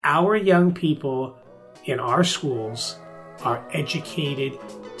our young people in our schools are educated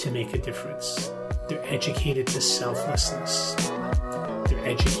to make a difference. They're educated to selflessness. They're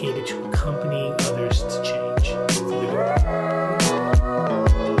educated to accompanying others to change.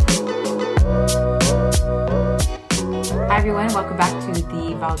 Hi everyone, welcome back to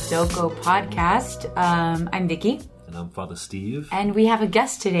the Valdoco podcast. I'm Vicky. And I'm Father Steve. And we have a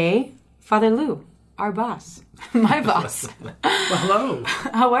guest today, Father Lou, our boss. My boss. Well, hello.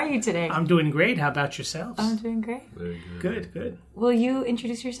 How are you today? I'm doing great. How about yourselves? I'm doing great. Very good. Good. Will you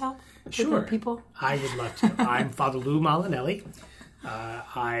introduce yourself to Sure. the people? I would love to. I'm Father Lou Malinelli.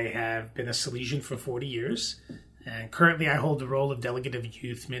 I have been a Salesian for 40 years, and currently I hold the role of Delegate of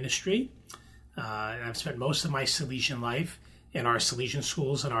Youth Ministry. And I've spent most of my Salesian life in our Salesian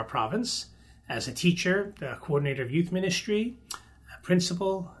schools in our province as a teacher, the coordinator of youth ministry,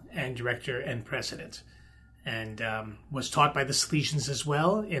 principal, and director and president. And was taught by the Salesians as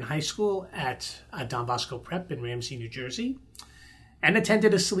well in high school at Don Bosco Prep in Ramsey, New Jersey, and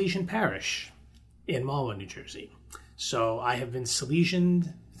attended a Salesian parish in Malwa, New Jersey. So I have been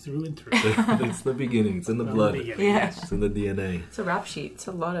Salesian through and through. It's the beginning. It's in the blood. Yeah. It's in the DNA. It's a rap sheet. It's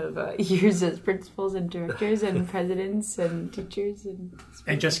a lot of years as principals and directors and presidents and teachers.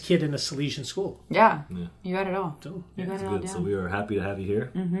 And just kid in a Salesian school. Yeah. You got it all. So, You got it all Good. down. So we are happy to have you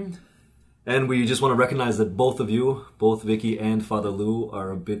here. Mm-hmm. And we just want to recognize that both of you, both Vicky and Father Lou,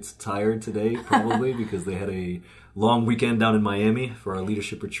 are a bit tired today, probably, because they had a long weekend down in Miami for our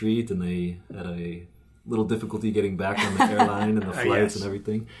leadership retreat, and they had a little difficulty getting back on the airline and the flights and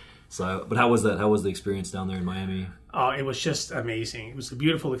everything. So, but how was that? How was the experience down there in Miami? Oh, it was just amazing. It was a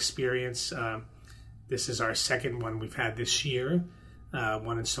beautiful experience. This is our second one we've had this year.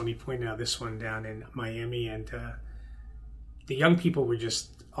 One in Stony Point, now this one down in Miami. And the young people were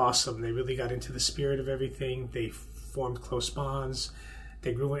just awesome. They really got into the spirit of everything. They formed close bonds.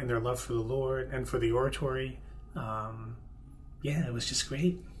 They grew in their love for the Lord and for the oratory. It was just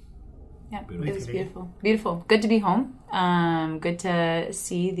great. Yeah, it was beautiful. Beautiful. Good to be home. Good to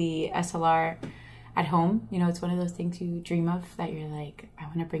see the SLR at home. You know, it's one of those things you dream of that you're like, I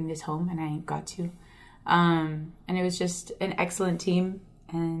want to bring this home, and I ain't got to. And it was just an excellent team,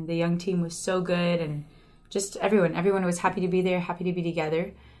 and the young team was so good, and just everyone was happy to be there, happy to be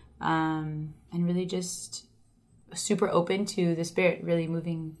together, and really just super open to the Spirit really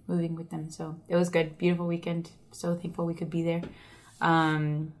moving with them. So it was good. Beautiful weekend. So thankful we could be there.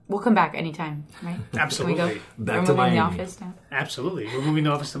 We'll come back anytime, right? Absolutely. Can we go? Back We're to moving Miami. the office now. Absolutely. We're moving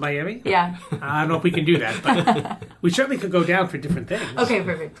the office to Miami? Yeah. I don't know if we can do that, but we certainly could go down for different things. Okay,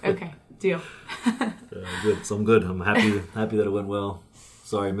 perfect. Okay, deal. Good. So I'm good. I'm happy that it went well.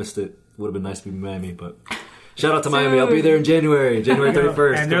 Sorry I missed it. Would have been nice to be in Miami, but shout out to Miami. I'll be there in January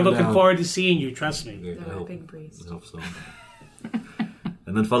 31st. And they're looking down. forward to seeing you, trust me. Great. The big breeze. I hope so.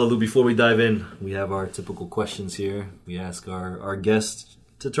 And then, Father Lou, before we dive in, we have our typical questions here. We ask our guests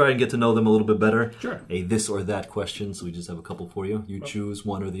to try and get to know them a little bit better. Sure. A this or that question, so we just have a couple for you. You choose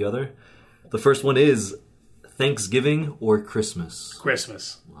one or the other. The first one is Thanksgiving or Christmas?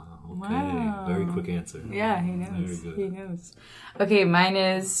 Christmas. Okay, Wow. very quick answer. Yeah, he knows. Very good. He knows. Okay, mine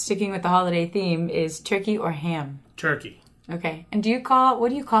is, sticking with the holiday theme, is turkey or ham. Turkey. Okay, and what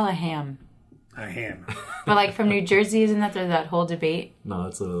do you call a ham? A ham. But like from New Jersey, isn't that there's that whole debate? No,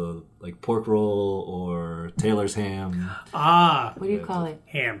 it's like pork roll or Taylor's ham. Ah, What do you call it?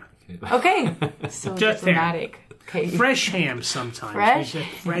 ham. Okay, so Just diplomatic. Okay, Fresh ham sometimes. Fresh? We say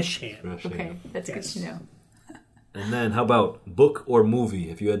fresh ham. Fresh okay, ham. that's Yes. good to know. And then, how about book or movie?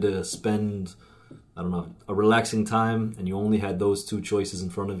 If you had to spend, I don't know, a relaxing time and you only had those two choices in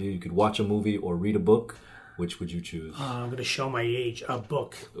front of you, you could watch a movie or read a book, which would you choose? I'm going to show my age. A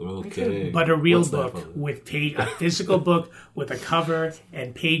book. Okay. But a real What's that, book Father? with a physical book with a cover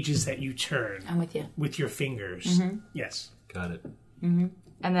and pages that you turn I'm with you. with your fingers. Yes. Got it. And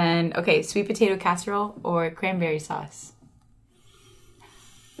then, okay, sweet potato casserole or cranberry sauce?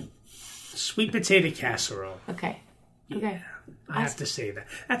 Sweet potato casserole. Okay. Okay. I have to say that.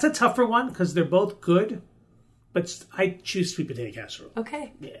 That's a tougher one because they're both good, but I choose sweet potato casserole.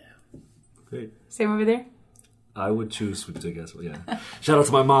 Okay. Yeah. Great. Same over there? I would choose sweet potato casserole, yeah. Shout out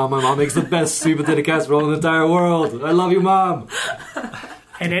to my mom. My mom makes the best sweet potato casserole in the entire world. I love you, Mom.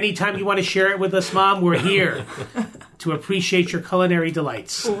 And anytime you want to share it with us, Mom, we're here to appreciate your culinary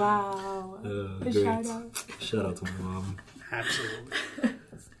delights. Wow. Great. Shout out. Shout out to my mom. Absolutely.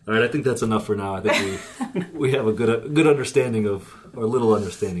 All right, I think that's enough for now. I think we have a good understanding of, or a little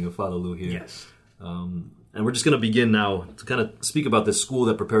understanding of Father Lou here. Yes. And we're just going to begin now to kind of speak about this school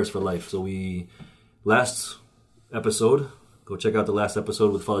that prepares for life. So last episode, go check out the last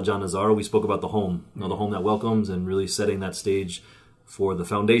episode with Father John Nazaro. We spoke about the home, the home that welcomes and really setting that stage for the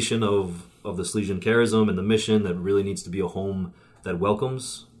foundation of the Salesian charism and the mission that really needs to be a home that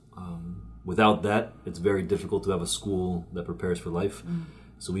welcomes. Without that, it's very difficult to have a school that prepares for life.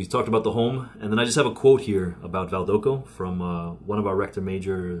 So we talked about the home, and then I just have a quote here about Valdoco from one of our rector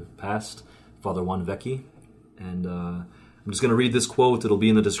major past, Father Juan Vecchi. And I'm just going to read this quote. It'll be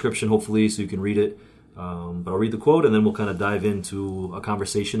in the description, hopefully, so you can read it. But I'll read the quote, and then we'll kind of dive into a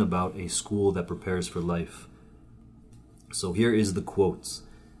conversation about a school that prepares for life. So here is the quote.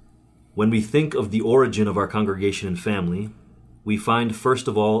 When we think of the origin of our congregation and family, we find first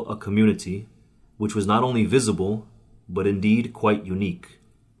of all a community which was not only visible, but indeed quite unique,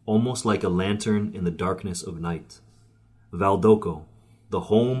 almost like a lantern in the darkness of night. Valdoco, the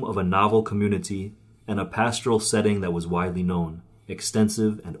home of a novel community and a pastoral setting that was widely known,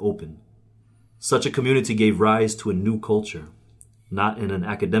 extensive and open. Such a community gave rise to a new culture, not in an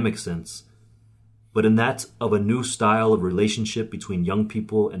academic sense, but in that of a new style of relationship between young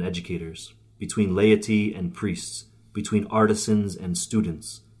people and educators, between laity and priests, between artisans and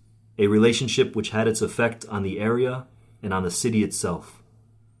students, a relationship which had its effect on the area and on the city itself.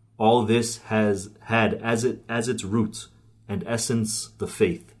 All this had as its root and essence the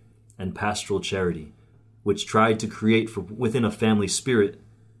faith and pastoral charity, which tried to create within a family spirit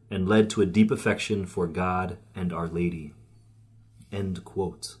and led to a deep affection for God and Our Lady. End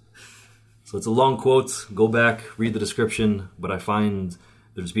quote. So it's a long quote. Go back, read the description, but I find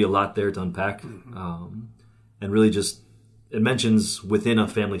there's be a lot there to unpack. And really just, it mentions within a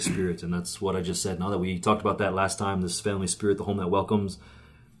family spirit, and that's what I just said. Now that we talked about that last time, this family spirit, the home that welcomes,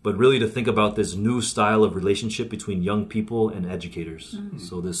 but really to think about this new style of relationship between young people and educators.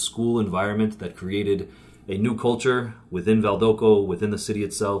 So this school environment that created a new culture within Valdoco, within the city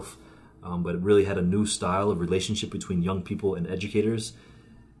itself, but it really had a new style of relationship between young people and educators.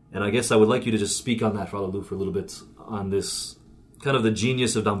 And I guess I would like you to just speak on that, Father Lou, for a little bit, on this kind of the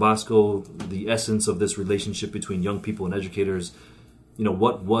genius of Don Bosco, the essence of this relationship between young people and educators. You know,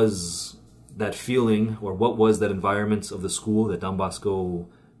 what was that feeling, or what was that environment of the school that Don Bosco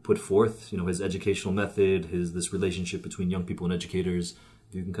put forth? You know, his educational method, this relationship between young people and educators.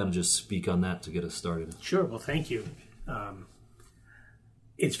 If you can kind of just speak on that to get us started. Sure. Well, thank you.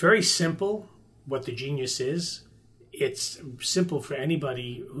 It's very simple what the genius is. It's simple for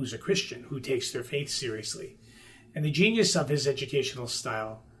anybody who's a Christian, who takes their faith seriously. And the genius of his educational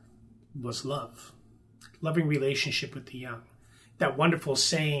style was love, loving relationship with the young. That wonderful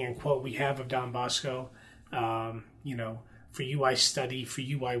saying and quote we have of Don Bosco, for you I study, for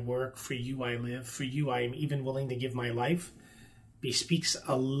you I work, for you I live, for you I am even willing to give my life, bespeaks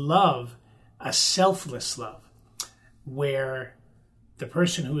a love, a selfless love, where the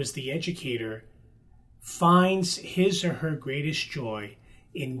person who is the educator finds his or her greatest joy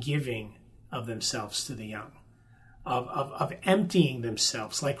in giving of themselves to the young, of emptying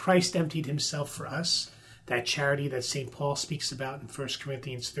themselves, like Christ emptied himself for us. That charity that St. Paul speaks about in 1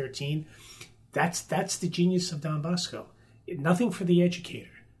 Corinthians 13, that's the genius of Don Bosco. Nothing for the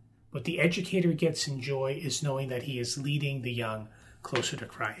educator. What the educator gets in joy is knowing that he is leading the young closer to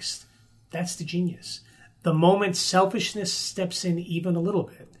Christ. That's the genius. The moment selfishness steps in even a little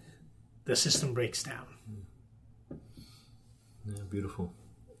bit, the system breaks down. Yeah, beautiful.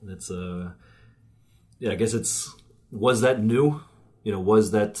 It's I guess was that new? You know,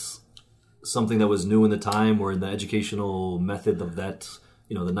 was that something that was new in the time or in the educational method of that,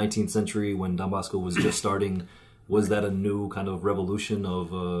 the 19th century when Don Bosco was just starting? Was that a new kind of revolution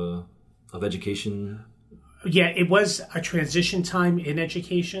of education? Yeah, it was a transition time in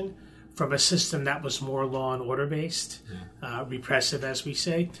education from a system that was more law and order based, repressive, as we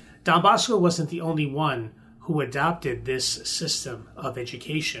say. Don Bosco wasn't the only one who adopted this system of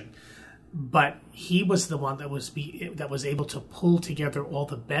education, but he was the one that was able to pull together all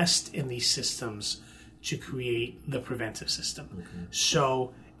the best in these systems to create the preventive system. Okay.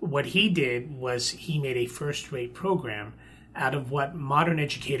 So what he did was he made a first-rate program out of what modern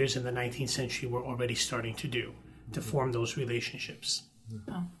educators in the 19th century were already starting to do, to form those relationships.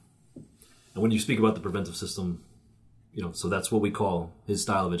 Oh. And when you speak about the preventive system, so that's what we call his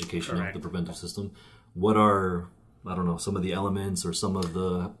style of education, the preventive system. What are, some of the elements or some of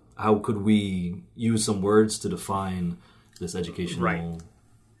the, how could we use some words to define this educational? Right.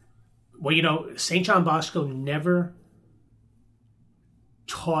 Well, St. John Bosco never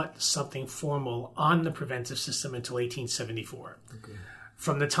taught something formal on the preventive system until 1874. Okay.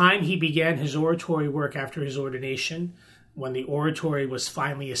 From the time he began his oratory work after his ordination, when the oratory was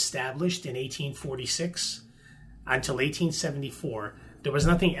finally established in 1846, until 1874, there was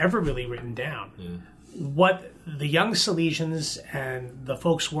nothing ever really written down. Yeah. What the young Salesians and the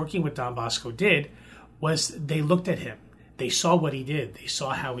folks working with Don Bosco did was they looked at him. They saw what he did. They saw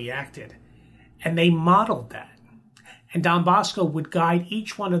how he acted. And they modeled that. And Don Bosco would guide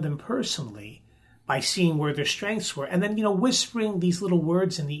each one of them personally by seeing where their strengths were. And then, whispering these little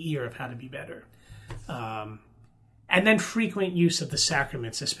words in the ear of how to be better. And then frequent use of the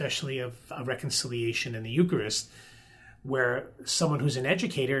sacraments, especially of reconciliation and the Eucharist, where someone who's an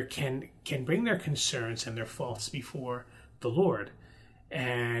educator can bring their concerns and their faults before the Lord,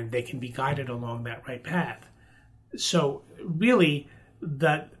 and they can be guided along that right path. So really,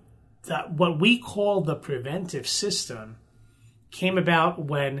 that what we call the preventive system came about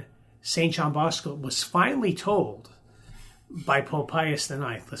when St. John Bosco was finally told by Pope Pius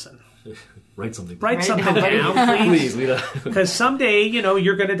IX, listen, write something down, please. Please. Because someday,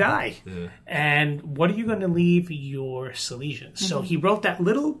 you're going to die. Yeah. And what are you going to leave your Salesians? Mm-hmm. So he wrote that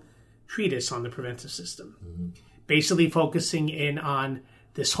little treatise on the preventive system, basically focusing in on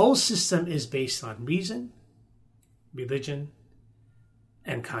this whole system is based on reason, religion,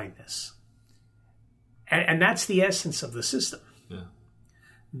 and kindness. And that's the essence of the system. Yeah.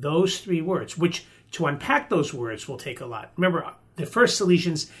 Those three words, which to unpack those words will take a lot. Remember, the first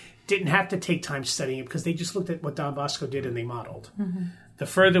Salesians didn't have to take time studying it because they just looked at what Don Bosco did and they modeled. Mm-hmm. The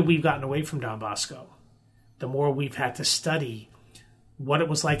further we've gotten away from Don Bosco, the more we've had to study what it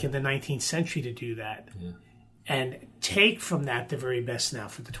was like in the 19th century to do that, and take from that the very best now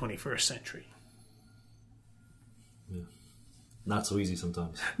for the 21st century. Yeah. Not so easy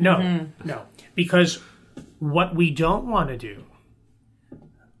sometimes. No, because what we don't want to do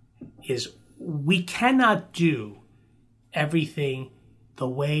is we cannot do everything the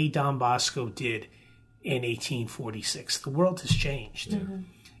way Don Bosco did in 1846. The world has changed.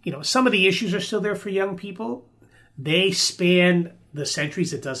 Mm-hmm. Some of the issues are still there for young people. They span the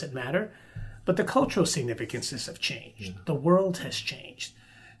centuries, it doesn't matter. But the cultural significances have changed. Yeah. The world has changed.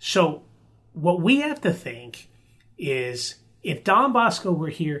 So what we have to think is, if Don Bosco were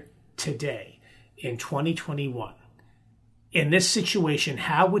here today in 2021, in this situation,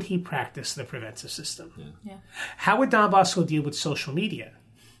 how would he practice the preventive system? Yeah. How would Don Bosco deal with social media?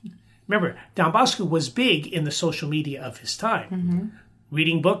 Remember, Don Bosco was big in the social media of his time. Mm-hmm.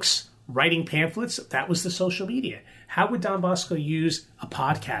 Reading books, writing pamphlets, that was the social media. How would Don Bosco use a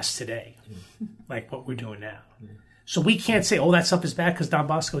podcast today, like what we're doing now? Yeah. So we can't say, that stuff is bad because Don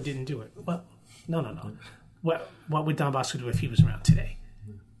Bosco didn't do it. Well, no. What would Don Bosco do if he was around today?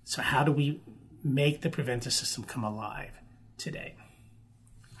 So how do we make the preventive system come alive today?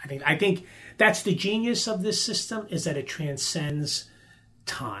 I think that's the genius of this system, is that it transcends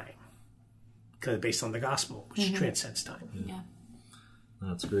time, because based on the gospel, which transcends time. Yeah.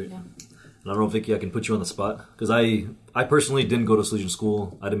 That's great. Yeah. I don't know, Vicky, I can put you on the spot, because I personally didn't go to Salesian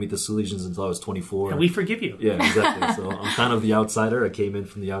school. I didn't meet the Salesians until I was 24. And we forgive you. Yeah, exactly. So I'm kind of the outsider. I came in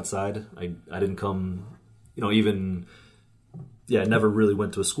from the outside. I didn't come, never really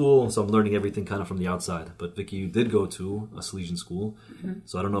went to a school, so I'm learning everything kind of from the outside. But Vicky, you did go to a Salesian school,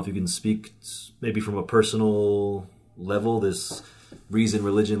 so I don't know if you can speak maybe from a personal level, this reason,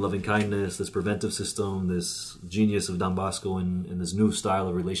 religion, loving kindness, this preventive system, this genius of Don Bosco, and this new style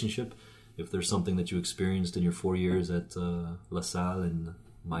of relationship. If there's something that you experienced in your 4 years at La Salle in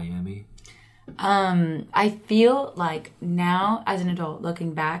Miami. I feel like now, as an adult,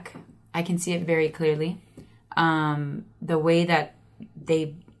 looking back, I can see it very clearly. The way that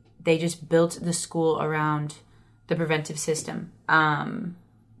they just built the school around the preventive system.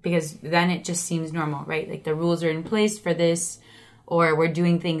 Because then it just seems normal, right? Like the rules are in place for this, or we're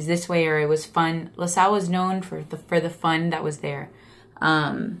doing things this way, or it was fun. La Salle was known for the fun that was there.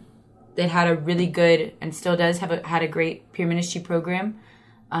 It had a really good, and still does had a great peer ministry program,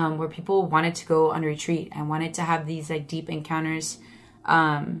 where people wanted to go on retreat and wanted to have these like deep encounters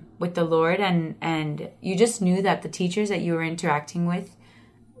with the Lord, and you just knew that the teachers that you were interacting with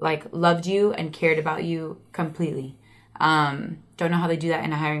like loved you and cared about you completely. Don't know how they do that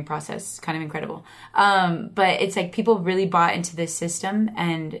in a hiring process. Kind of incredible. But it's like people really bought into this system,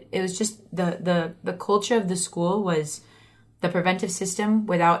 and it was just the culture of the school was the preventive system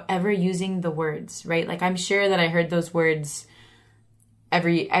without ever using the words, right? Like I'm sure that I heard those words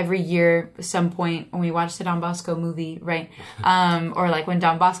every year at some point when we watched the Don Bosco movie, right? Or like when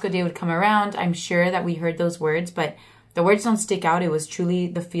Don Bosco Day would come around, I'm sure that we heard those words, but the words don't stick out. It was truly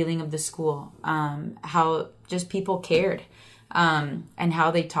the feeling of the school, how just people cared, and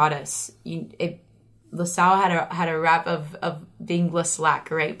how they taught us. La Salle had a rap of being La Slack,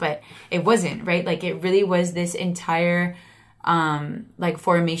 right? But it wasn't, right? Like it really was this entire like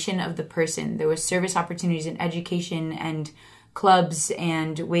formation of the person. There was service opportunities and education and clubs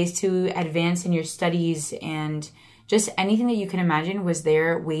and ways to advance in your studies, and just anything that you can imagine was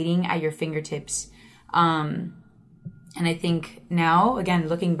there waiting at your fingertips. And I think now, again,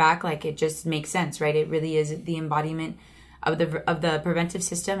 looking back, like it just makes sense, right? It really is the embodiment of the preventive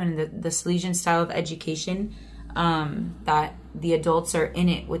system and the Salesian style of education, that the adults are in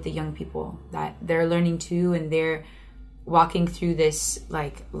it with the young people, that they're learning too, and they're walking through this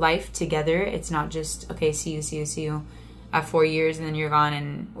like life together. It's not just, okay, see you at 4 years and then you're gone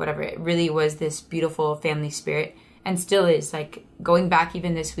and whatever. It really was this beautiful family spirit, and still is. Like going back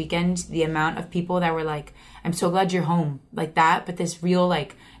even this weekend, the amount of people that were like, I'm so glad you're home, like that. But this real,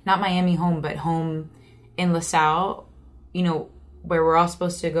 like, not Miami home, but home in LaSalle, you know, where we're all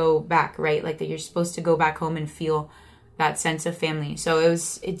supposed to go back, right? Like that you're supposed to go back home and feel that sense of family. So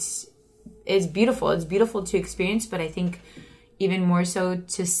it's beautiful. It's beautiful to experience, but I think even more so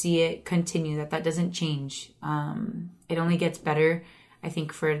to see it continue, that doesn't change. It only gets better, I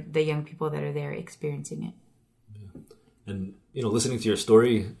think, for the young people that are there experiencing it. Yeah. And, you know, listening to your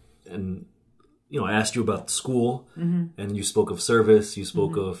story, and, you know, I asked you about school, and you spoke of service, you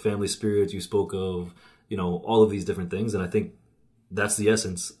spoke of family spirit, you spoke of, you know, all of these different things. And I think that's the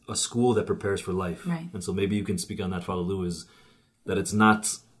essence, a school that prepares for life. Right. And so maybe you can speak on that, Father Lou, is that it's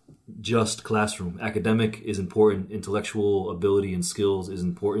not just classroom. Academic is important. Intellectual ability and skills is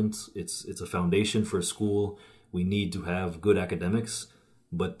important. It's a foundation for a school. We need to have good academics,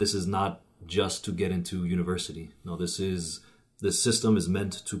 but this is not just to get into university. No, this system is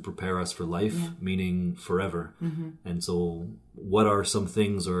meant to prepare us for life, meaning forever. And so what are some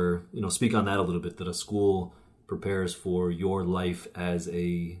things, or, you know, speak on that a little bit, that a school prepares for your life as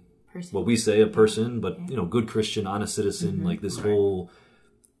a person. What we say, a person, but, you know, good Christian, honest citizen, like this whole,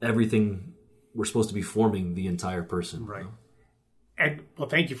 everything, we're supposed to be forming the entire person. Right. You know? And, well,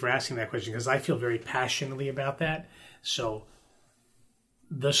 thank you for asking that question, because I feel very passionately about that. So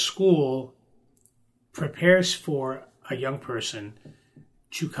the school prepares for a young person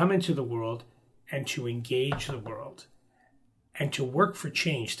to come into the world and to engage the world and to work for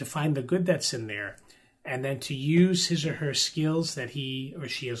change, to find the good that's in there, and then to use his or her skills that he or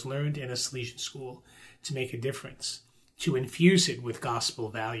she has learned in a Salesian school to make a difference, to infuse it with gospel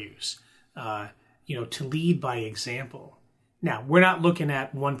values, you know, to lead by example. Now, we're not looking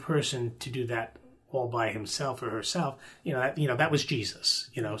at one person to do that all by himself or herself. That was Jesus.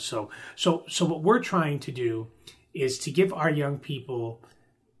 So what we're trying to do is to give our young people,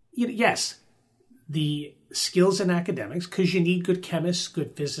 yes, the skills in academics, because you need good chemists,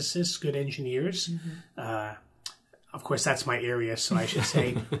 good physicists, good engineers. Of course, that's my area, so I should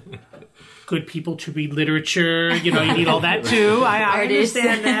say good people to read literature. You need all that too. I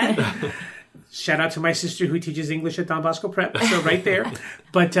understand that. Shout out to my sister who teaches English at Don Bosco Prep. So right there.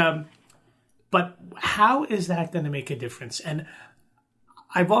 But how is that going to make a difference? And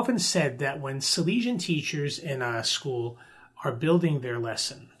I've often said that when Salesian teachers in a school are building their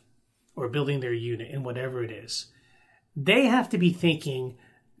lesson or building their unit in whatever it is, they have to be thinking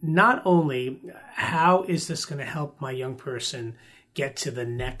not only how is this going to help my young person get to the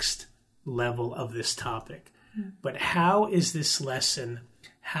next level of this topic, but how is this lesson,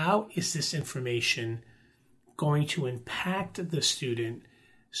 how is this information going to impact the student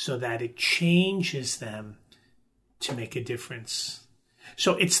so that it changes them to make a difference?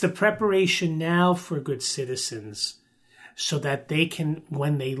 So it's the preparation now for good citizens so that they can,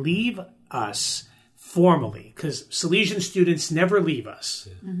 when they leave us formally, because Salesian students never leave us.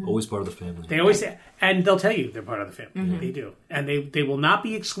 Yeah. Always part of the family. They always say, and they'll tell you they're part of the family. They do. And they will not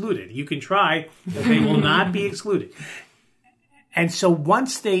be excluded. You can try, but they will not be excluded. And so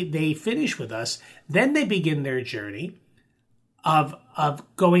once they finish with us, then they begin their journey of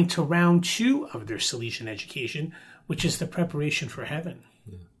going to round 2 of their Salesian education, which is the preparation for heaven.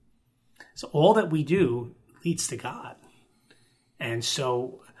 Yeah. So all that we do leads to God. And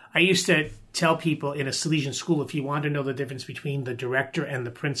so I used to tell people in a Salesian school, if you want to know the difference between the director and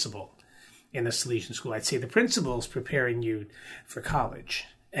the principal in a Salesian school, I'd say the principal is preparing you for college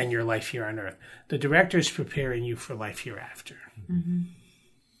and your life here on earth. The director is preparing you for life hereafter.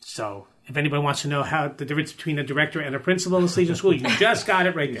 So if anybody wants to know how the difference between a director and a principal in a Salesian school, you just got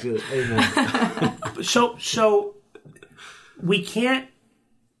it right there. Amen. So we can't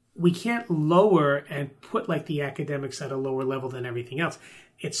lower and put like the academics at a lower level than everything else.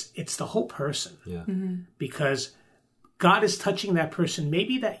 It's the whole person. Yeah. Because God is touching that person.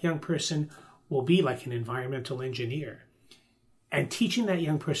 Maybe that young person will be like an environmental engineer and teaching that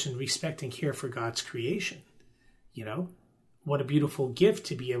young person respect and care for God's creation. What a beautiful gift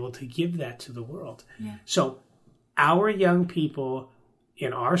to be able to give that to the world. Yeah. So our young people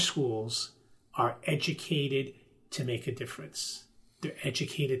in our schools are educated to make a difference. They're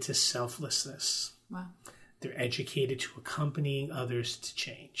educated to selflessness. Wow. They're educated to accompanying others to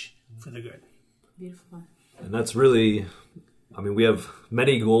change for the good. Beautiful. And that's really, I mean, we have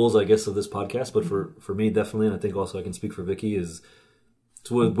many goals, I guess, of this podcast, but for me, definitely, and I think also I can speak for Vicky, is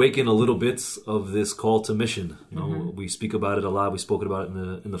to awaken a little bit of this call to mission. You know, we speak about it a lot. We spoke about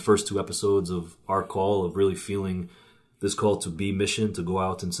it in the first 2 episodes of our call, of really feeling this call to be mission, to go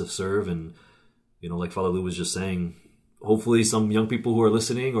out and to serve. And, you know, like Father Lou was just saying, hopefully some young people who are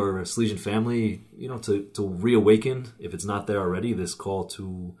listening, or a Salesian family, you know, to reawaken, if it's not there already, this call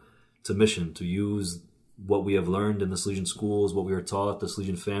to mission, to use what we have learned in the Salesian schools, what we are taught, the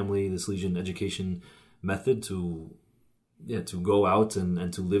Salesian family, the Salesian education method, to go out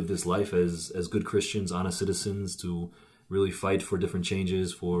and to live this life as good Christians, honest citizens, to really fight for different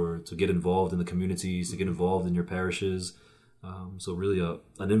changes, to get involved in the communities, to get involved in your parishes. So really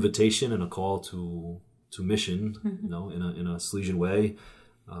an invitation and a call to mission, you know, in a Salesian way.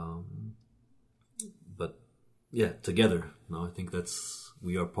 But yeah, together. You know, I think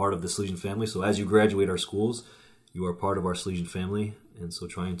we are part of the Salesian family. So as you graduate our schools, you are part of our Salesian family. And so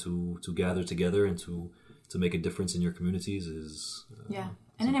trying to gather together and to make a difference in your communities is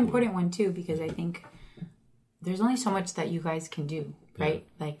and an important one too, because I think there's only so much that you guys can do, right?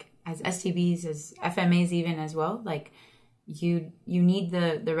 Like as STBs, as FMAs even as well, like you need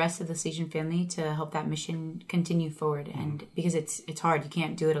the rest of the Salesian family to help that mission continue forward. And because it's hard, you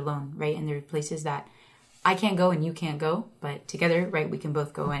can't do it alone, right? And there are places that I can't go and you can't go, but together, right, we can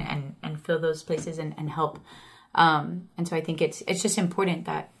both go and fill those places and help. And so I think it's just important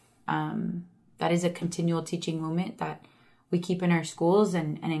that that is a continual teaching moment that we keep in our schools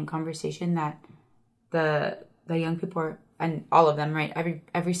and in conversation, that the young people are, and all of them, right?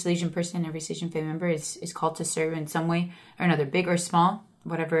 Every Salesian person, every Salesian family member is called to serve in some way or another, big or small,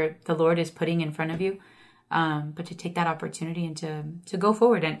 whatever the Lord is putting in front of you. But to take that opportunity and to go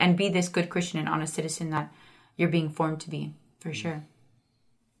forward and be this good Christian and honest citizen that you're being formed to be, for sure.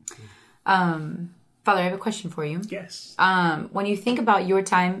 Father, I have a question for you. Yes. When you think about your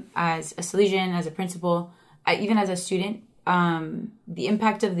time as a Salesian, as a principal, even as a student, the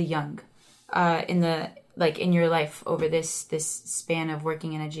impact of the young in your life over this span of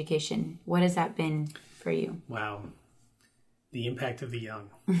working in education, what has that been for you? Wow. The impact of the young.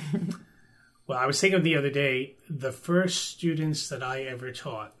 Well, I was thinking the other day, the first students that I ever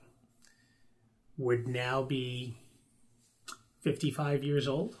taught would now be 55 years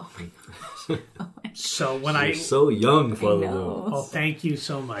old. Oh my gosh. So when You're so young, Father. Oh, thank you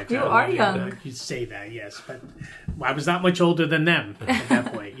so much. You are young. You say that, yes, but I was not much older than them at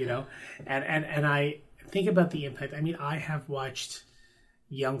that point, you know. And I think about the impact. I mean, I have watched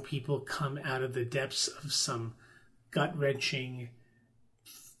young people come out of the depths of some gut-wrenching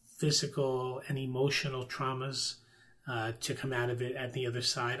physical and emotional traumas to come out of it at the other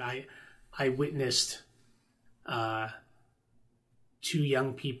side. I witnessed 2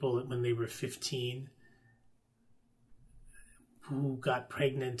 young people when they were 15 who got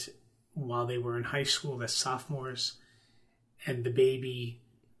pregnant while they were in high school as sophomores, and the baby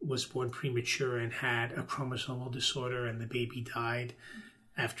was born premature and had a chromosomal disorder, and the baby died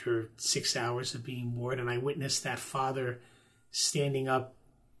after 6 hours of being born. And I witnessed that father standing up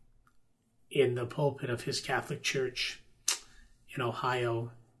in the pulpit of his Catholic church in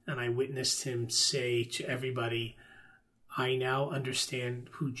Ohio, and I witnessed him say to everybody, "I now understand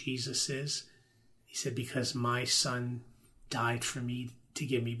who Jesus is." He said, "Because my son died for me to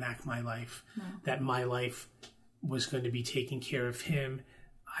give me back my life, that my life was going to be taking care of him.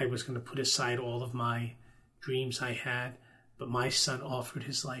 I was going to put aside all of my dreams I had, but my son offered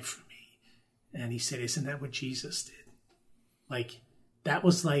his life for me." And he said, "Isn't that what Jesus did?" Like, that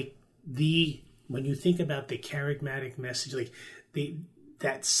was like when you think about the charismatic message, like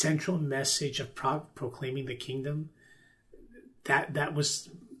that central message of proclaiming the kingdom, that was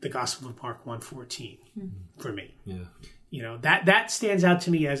the Gospel of Mark 1:14 for me. Yeah. You know, that stands out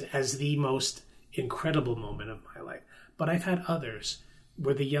to me as the most incredible moment of my life. But I've had others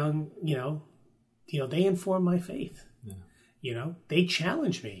where the young, you know, they inform my faith. Yeah. You know, they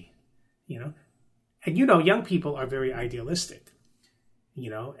challenge me, you know. And, you know, young people are very idealistic, you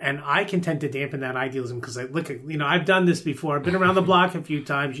know, and I can tend to dampen that idealism because I look at, you know, I've done this before. I've been around the block a few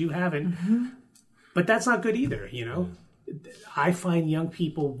times. You haven't. But that's not good either, you know. I find young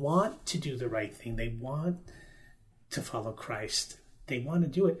people want to do the right thing. They want to follow Christ. They want to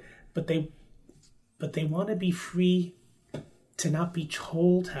do it, but they want to be free to not be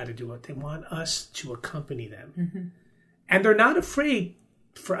told how to do it. They want us to accompany them. And they're not afraid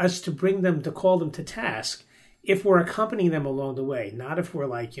for us to bring them, to call them to task if we're accompanying them along the way, not if we're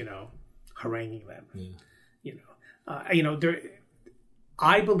like, you know, haranguing them.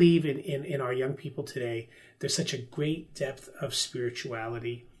 I believe in our young people today. There's such a great depth of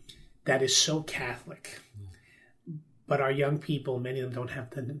spirituality that is so Catholic. But our young people, many of them don't have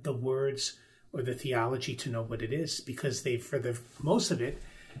the words or the theology to know what it is, because they, for the most of it,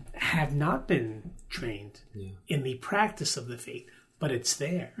 have not been trained in the practice of the faith. But it's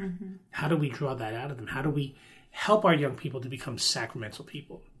there. Mm-hmm. How do we draw that out of them? How do we help our young people to become sacramental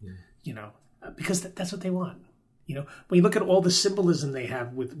people? Yeah. You know, because that's what they want. You know, when you look at all the symbolism they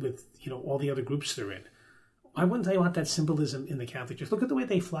have with you know, all the other groups they're in, why wouldn't they want that symbolism in the Catholic Church? Look at the way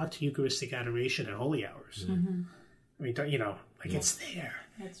they flock to Eucharistic adoration and holy hours. Mm-hmm. I mean, you know, like it's there.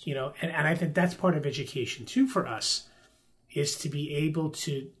 You know, and I think that's part of education too for us, is to be able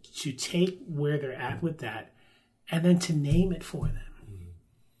to take where they're at with that, and then to name it for them.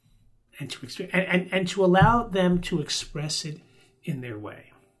 And to and to allow them to express it in their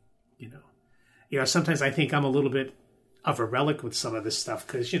way, you know. Sometimes I think I'm a little bit of a relic with some of this stuff,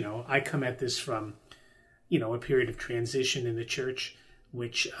 because, you know, I come at this from, you know, a period of transition in the church,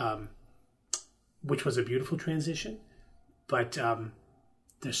 which was a beautiful transition, but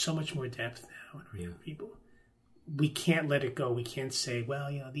there's so much more depth now in young people. We can't let it go. We can't say, well,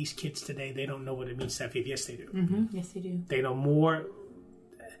 you know, these kids today, they don't know what it means to have faith. Yes, they do. Mm-hmm. Yes, they do. They know more.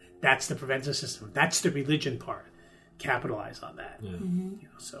 That's the preventative system. That's the religion part. Capitalize on that. Yeah. Mm-hmm. You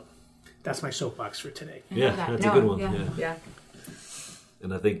know, so that's my soapbox for today. Yeah, that's a good one. Yeah.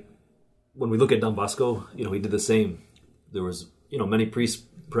 And I think when we look at Don Bosco, you know, he did the same. There was, you know, many priests,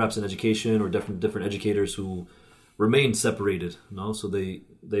 perhaps in education, or different educators who remained separated. You know, so they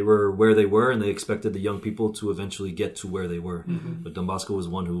were where they were, and they expected the young people to eventually get to where they were. Mm-hmm. But Don Bosco was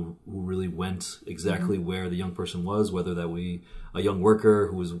one who really went exactly where the young person was, whether that be a young worker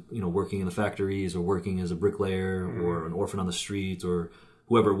who was, you know, working in the factories, or working as a bricklayer, or an orphan on the street, or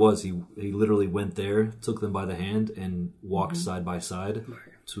whoever it was. He literally went there, took them by the hand, and walked side by side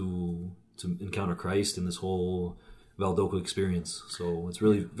to encounter Christ in this whole Valdoco experience. So it's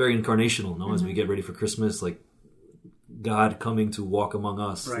really very incarnational, no? As we get ready for Christmas, like God coming to walk among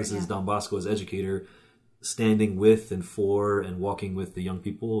us. Right. This is Don Bosco as educator, standing with and for and walking with the young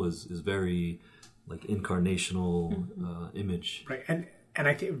people is very like incarnational image. Right. And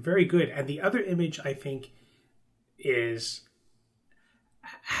I think very good. And the other image I think is,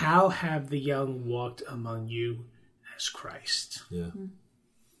 how have the young walked among you as Christ? Yeah. Mm-hmm.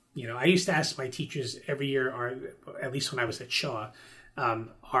 You know, I used to ask my teachers every year, or at least when I was at Shaw,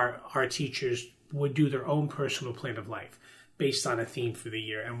 our teachers would do their own personal plan of life based on a theme for the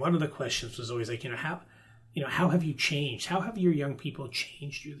year. And one of the questions was always like, how have you changed? How have your young people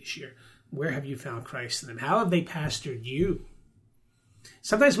changed you this year? Where have you found Christ in them? How have they pastored you?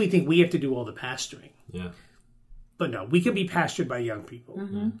 Sometimes we think we have to do all the pastoring. Yeah. But no, we can be pastored by young people.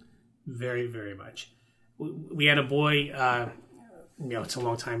 Mm-hmm. Very, very much. We had a boy, it's a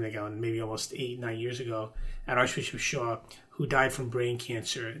long time ago, maybe almost 8-9 years ago, at Archbishop Shaw, who died from brain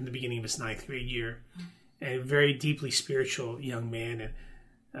cancer in the beginning of his 9th grade year. And a very deeply spiritual young man.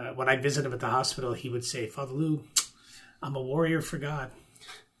 And when I visited him at the hospital, he would say, "Father Lou, I'm a warrior for God.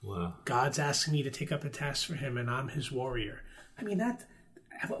 Wow. God's asking me to take up a task for him, and I'm his warrior." I mean,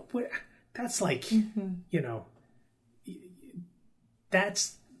 that's like, you know,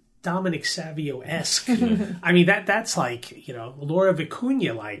 that's Dominic Savio-esque. I mean, that's like, you know, Laura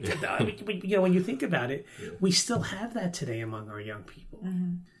Vicuña like. You know, when you think about it, we still have that today among our young people.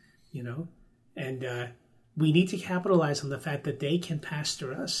 Mm-hmm. You know, and we need to capitalize on the fact that they can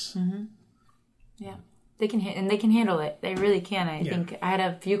pastor us. Mm-hmm. Yeah, they can, and they can handle it. They really can. I think I had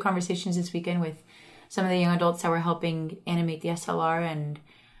a few conversations this weekend with some of the young adults that were helping animate the SLR, and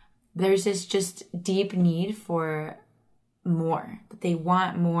there's this just deep need for more, that they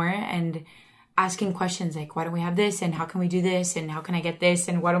want more, and asking questions like, why don't we have this, and how can we do this, and how can I get this,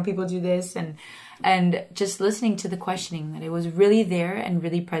 and why don't people do this, and just listening to the questioning, that it was really there and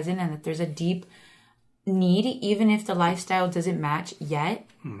really present, and that there's a deep need, even if the lifestyle doesn't match yet,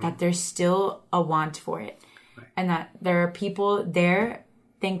 that there's still a want for it. Right. And that there are people there,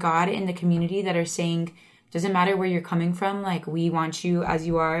 thank God, in the community that are saying, doesn't matter where you're coming from, like, we want you as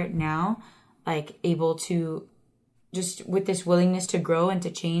you are now, like, able to just with this willingness to grow and to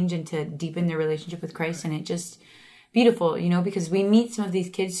change and to deepen their relationship with Christ. And it just beautiful, you know, because we meet some of these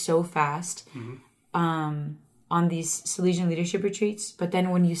kids so fast on these Salesian leadership retreats. But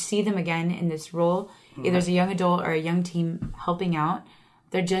then when you see them again in this role, either as a young adult or a young team helping out,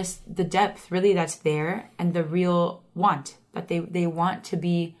 they're just the depth really that's there, and the real want that they want to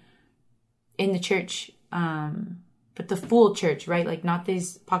be in the church, but the full church, right? Like not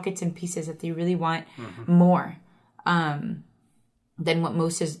these pockets and pieces, that they really want more than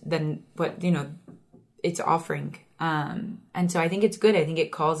what, you know, it's offering. And so I think it's good. I think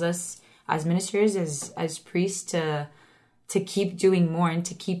it calls us as ministers, as priests to keep doing more and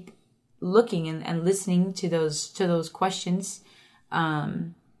to keep looking and listening to those questions,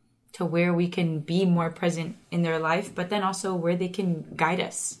 to where we can be more present in their life, but then also where they can guide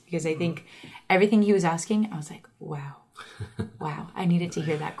us. Because I think everything he was asking, I was like, wow, I needed to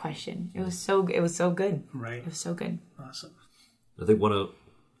hear that question. It was so good. Right. It was so good. Awesome. I think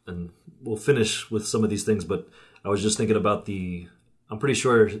and we'll finish with some of these things, but I was just thinking about I'm pretty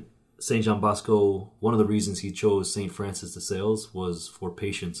sure St. John Bosco, one of the reasons he chose St. Francis de Sales was for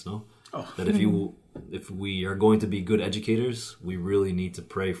patience, no? Oh. That if we are going to be good educators, we really need to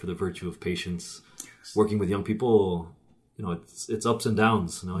pray for the virtue of patience. Yes. Working with young people, it's ups and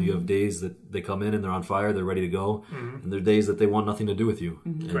downs. You have days that they come in and they're on fire, they're ready to go, and there are days that they want nothing to do with you.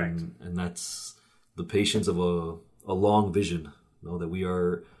 Correct. And that's the patience of a long vision. That we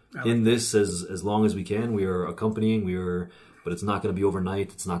are in this as long as we can. We are accompanying. But it's not going to be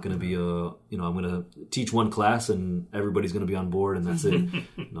overnight. It's not going to be I'm going to teach one class and everybody's going to be on board and that's it.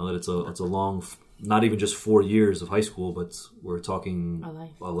 That it's a long, not even just 4 years of high school, but we're talking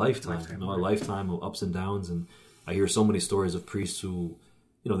a lifetime. A lifetime of ups and downs. And I hear so many stories of priests who,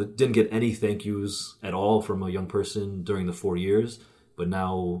 that didn't get any thank yous at all from a young person during the 4 years. But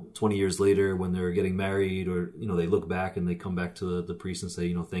now, 20 years later, when they're getting married, or they look back and they come back to the priest and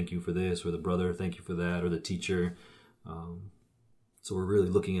say, thank you for this, or the brother, thank you for that, or the teacher. So we're really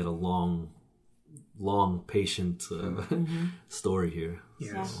looking at a long, patient story here.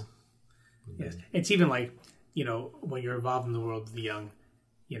 Yes. So, yes. It's even like, when you're involved in the world of the young,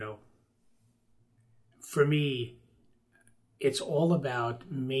 for me, it's all about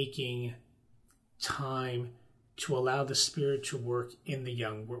making time to allow the Spirit to work in the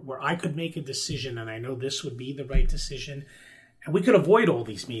young, where I could make a decision and I know this would be the right decision. And we could avoid all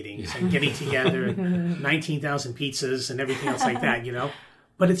these meetings and getting together, 19,000 pizzas and everything else like that,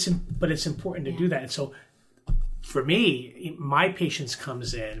 But it's important to do that. And so, for me, my patience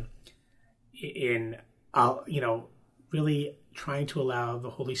comes in really trying to allow the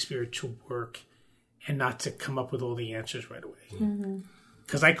Holy Spirit to work and not to come up with all the answers right away.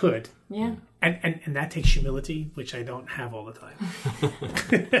 Because I could. Yeah. And that takes humility, which I don't have all the time.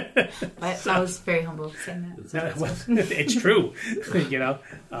 I was very humble saying that. Well, it's true.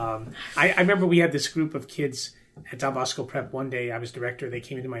 I remember we had this group of kids at Don Bosco Prep. One day I was director. They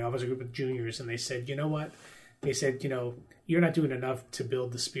came into my office, a group of juniors, and they said, you know what? They said, you're not doing enough to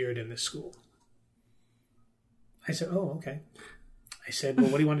build the Spirit in this school. I said, oh, okay. I said, well,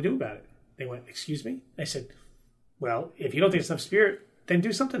 what do you want to do about it? They went, excuse me? I said, well, if you don't think it's enough Spirit, then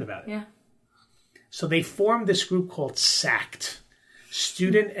do something about it. Yeah. So they formed this group called SACT,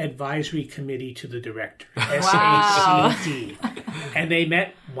 Student Advisory Committee to the Director, SACD. And they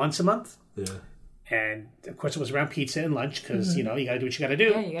met once a month. Yeah. And, of course, it was around pizza and lunch because, you got to do what you got to do.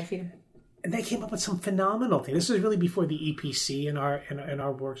 Yeah, you got to feed them. And they came up with some phenomenal things. This was really before the EPC and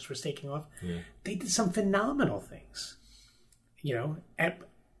our works was taking off. Yeah. They did some phenomenal things, And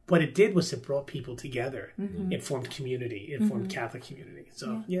what it did was it brought people together. Mm-hmm. It formed community. It formed Catholic community.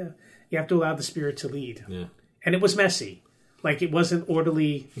 So, you have to allow the Spirit to lead. Yeah. And it was messy. Like, it wasn't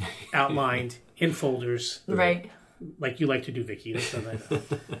orderly outlined in folders. Right. Like you like to do, Vicky.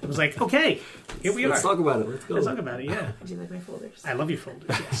 It was like, okay, here we are. Let's talk about it. Let's go. Let's talk about it, yeah. Do you like my folders? I love your folders,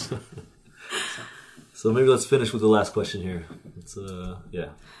 yes. So maybe let's finish with the last question here. It's,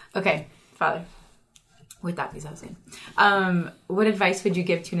 Okay, Father. With that, because that was good. What advice would you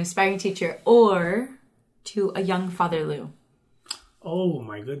give to an aspiring teacher or to a young Father Lou? Oh,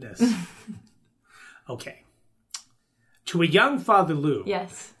 my goodness. Okay. To a young Father Lou.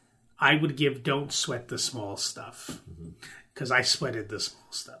 Yes. I would give don't sweat the small stuff. Because I sweated the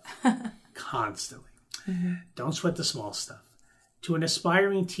small stuff. Constantly. Mm-hmm. Don't sweat the small stuff. To an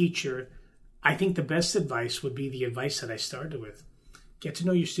aspiring teacher, I think the best advice would be the advice that I started with. Get to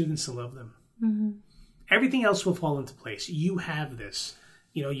know your students and love them. Mm-hmm. Everything else will fall into place. You have this.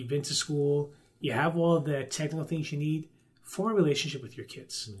 You've been to school. You have all the technical things you need. Form a relationship with your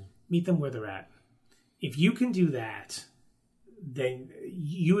kids. Mm-hmm. Meet them where they're at. If you can do that, then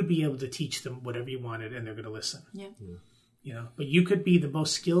you would be able to teach them whatever you wanted and they're going to listen. Yeah. But you could be the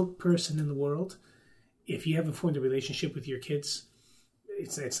most skilled person in the world. If you haven't formed a relationship with your kids,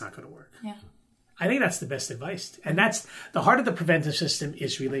 it's not going to work. Yeah. I think that's the best advice. And that's the heart of the preventive system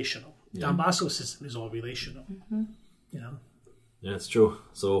is relational. Yeah. Don Bosco's system is all relational. Mm-hmm. Yeah, it's true.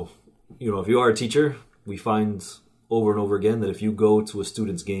 So, if you are a teacher, we find over and over again that if you go to a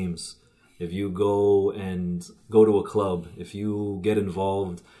student's games, if you go to a club, if you get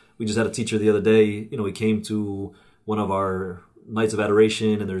involved, we just had a teacher the other day, he came to one of our nights of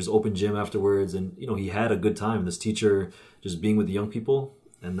adoration and there's open gym afterwards and, he had a good time. This teacher just being with the young people,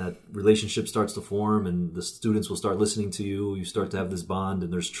 and that relationship starts to form, and the students will start listening to you. You start to have this bond,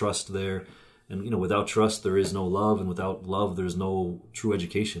 and there's trust there. And, without trust, there is no love, and without love, there's no true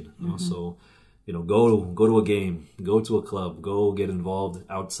education. So, go to a game, go to a club, go get involved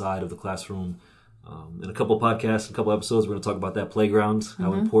outside of the classroom. In a couple podcasts, a couple episodes, we're going to talk about that playground,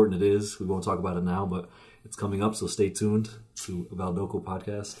 how important it is. We won't talk about it now, but it's coming up, so stay tuned to Valdoco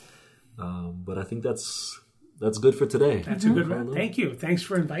podcast. But I think that's good for today. That's a good one. Thank you. Thanks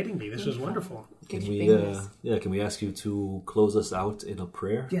for inviting me. This was wonderful. Can we ask you to close us out in a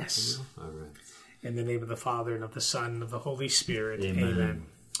prayer? Yes. All right. In the name of the Father, and of the Son, and of the Holy Spirit. Amen.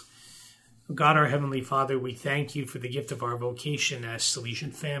 God, our Heavenly Father, we thank you for the gift of our vocation as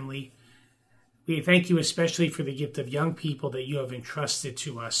Salesian family. We thank you especially for the gift of young people that you have entrusted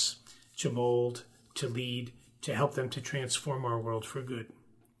to us to mold, to lead, to help them to transform our world for good.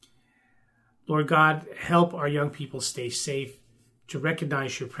 Lord God, help our young people stay safe, to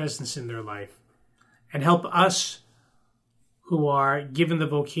recognize your presence in their life, and help us who are given the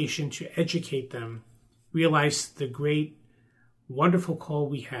vocation to educate them realize the great, wonderful call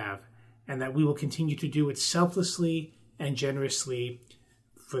we have, and that we will continue to do it selflessly and generously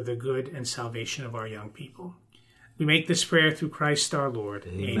for the good and salvation of our young people. We make this prayer through Christ our Lord.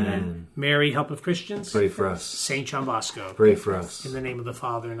 Amen. Mary, help of Christians, pray for us. Saint John Bosco, pray for us. In the name of the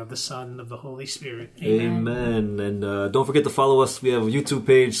Father, and of the Son, and of the Holy Spirit. Amen. And don't forget to follow us. We have a YouTube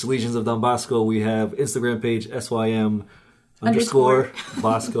page, Salesians of Don Bosco. We have Instagram page, SYM_Bosco.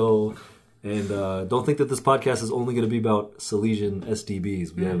 And don't think that this podcast is only going to be about Salesian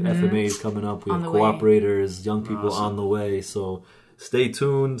SDBs. We have FMAs coming up. We have cooperators, young people on the way. So stay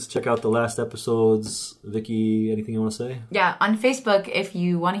tuned. Check out the last episodes. Vicky, anything you want to say? Yeah, on Facebook, if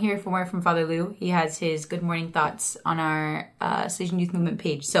you want to hear more from Father Lou, he has his Good Morning Thoughts on our Salesian Youth Movement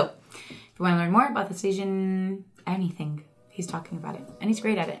page. So if you want to learn more about the Salesian anything, he's talking about it. And he's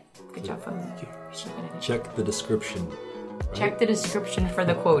great at it. Good job, Father Lou. Check the description. Right? Check the description for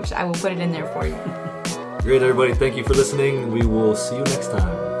the quote. I will put it in there for you. Great, everybody. Thank you for listening. We will see you next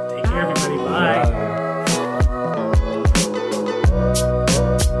time. Take care, everybody. Bye.